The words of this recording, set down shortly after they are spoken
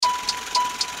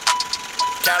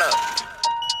Count up.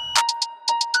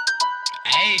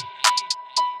 Hey.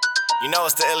 You know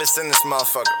it's the illest in this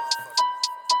motherfucker.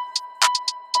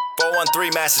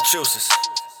 413 Massachusetts.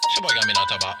 It's your boy Gami now,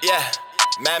 talk about. Yeah,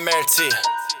 Matt Maritia.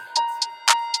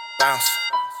 Bounce,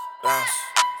 bounce,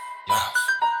 bounce,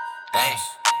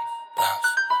 bounce, bounce,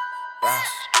 bounce.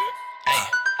 Hey.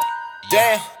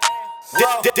 Damn.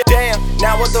 Damn,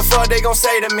 now what the fuck they gon'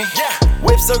 say to me?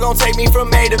 Whips still gon' take me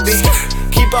from A to B.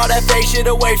 Keep all that fake shit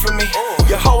away from me.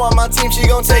 Your hoe on my team, she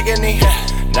gon' take a knee.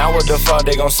 Now what the fuck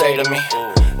they gon' say to me?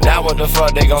 Now what the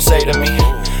fuck they gon' say to me?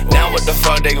 Now what the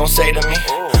fuck they gon' say to me?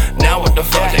 Now what the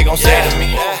fuck they gon' say to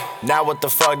me? Now what the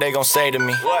fuck they gon' say to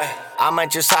me? I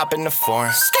might just hop in the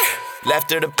foreign.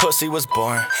 Left her the pussy was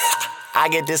born. I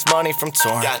get this money from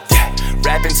touring.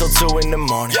 Rapping till 2 in the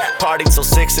morning. Party till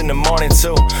 6 in the morning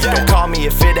too. Don't call me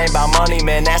if it ain't about money,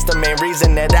 man. That's the main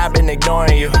reason that I've been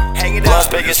ignoring you. Plus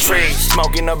biggest trees,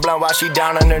 smoking a blunt while she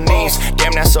down on her knees.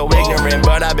 Damn, that's so ignorant,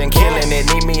 but I've been killing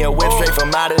it. Need me a whip straight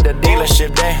from out of the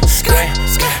dealership. Damn.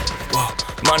 Whoa.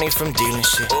 Money from dealing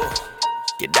shit.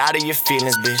 Get out of your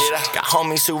feelings, bitch. Got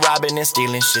homies who robbing and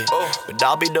stealing shit, but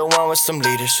I'll be the one with some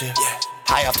leadership.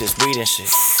 High off this weed and shit.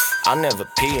 I'll never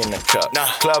pee in the cup.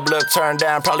 Club look turned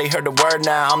down, probably heard the word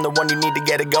now. I'm the one you need to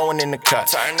get it going in the cut.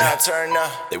 Turn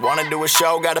up. They wanna do a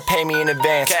show, gotta pay me in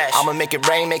advance. I'ma make it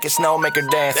rain, make it snow, make her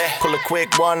dance. Pull a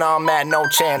quick one on Matt, no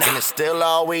chance. And it's still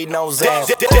all weed, no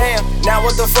Zans. Damn, now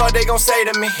what the fuck they gon' say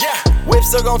to me? Whips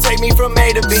still gon' take me from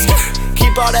A to B.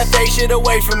 Keep all that fake shit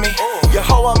away from me. Your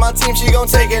hoe on my team, she gon'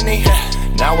 take a knee.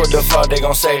 Now what the fuck they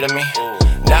gon' say to me?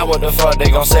 Now what the fuck they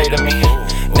gon' say to me?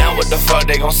 Now what the fuck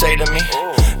they gon' say to me?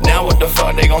 Now what the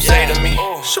fuck they gon' say to me?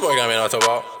 It's your boy Gami now, talk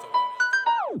about.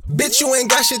 Bitch, you ain't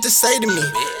got shit to say to me.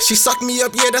 She sucked me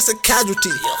up, yeah, that's a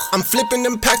casualty. I'm flipping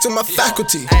them packs with my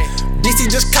faculty.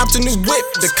 DC just copped a new whip.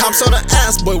 The cops on the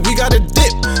ass, boy, we got a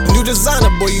dip. New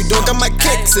designer, boy, you don't got my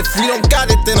kicks. If we don't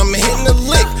got it, then I'm hitting the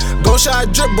lick. Go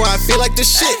shot drip, boy, I feel like this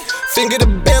shit. Finger the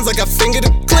bands like I finger the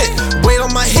clip. Weight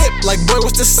on my hip, like boy,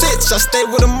 what's the sitch? I stay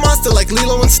with a monster like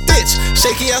Lilo and Stitch.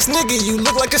 Shaky ass nigga, you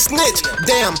look like a snitch.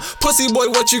 Damn, pussy boy,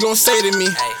 what you gon' say to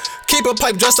me? Keep a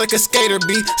pipe just like a skater,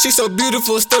 B. She so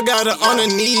beautiful, still got her on her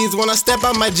knees. When I step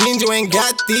out my jeans, you ain't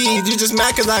got these. You just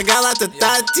mad cause I got lots of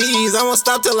thotties. I won't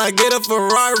stop till I get a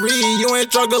Ferrari. You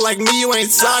ain't struggle like me, you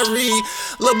ain't sorry.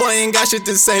 Lil' boy ain't got shit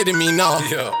to say to me, no.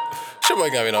 Yo, it's your boy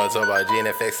Gami now, talk about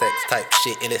GNFXX type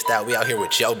shit in this style. We out here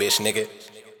with yo, bitch, nigga.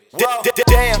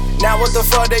 Damn, now what the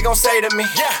fuck they gon' say to me?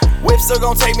 Whips still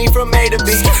gon' take me from A to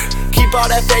B. Keep all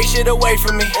that fake shit away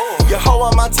from me. Your hoe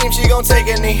on my team, she gon' take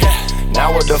a knee.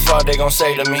 Now what the fuck they gon'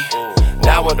 say to me?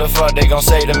 Now what the fuck they gon'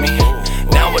 say to me?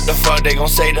 Now what the fuck they gon'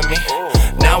 say to me?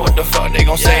 Now what the fuck they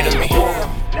gon' say to me?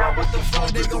 Now what the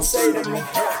fuck they gon' say to me?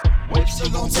 Whips still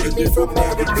gon' take me from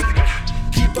A to B.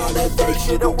 Keep all that fake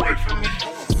shit away from me.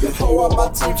 Your hoe on my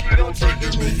team, she gon' take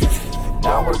a knee.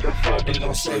 Now what the fuck they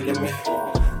gon' say to me?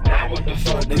 Now what the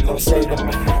fuck they gon' say to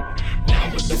me?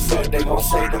 Now what the fuck they gon'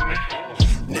 say to me?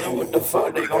 Now what the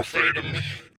fuck they gon' say to me?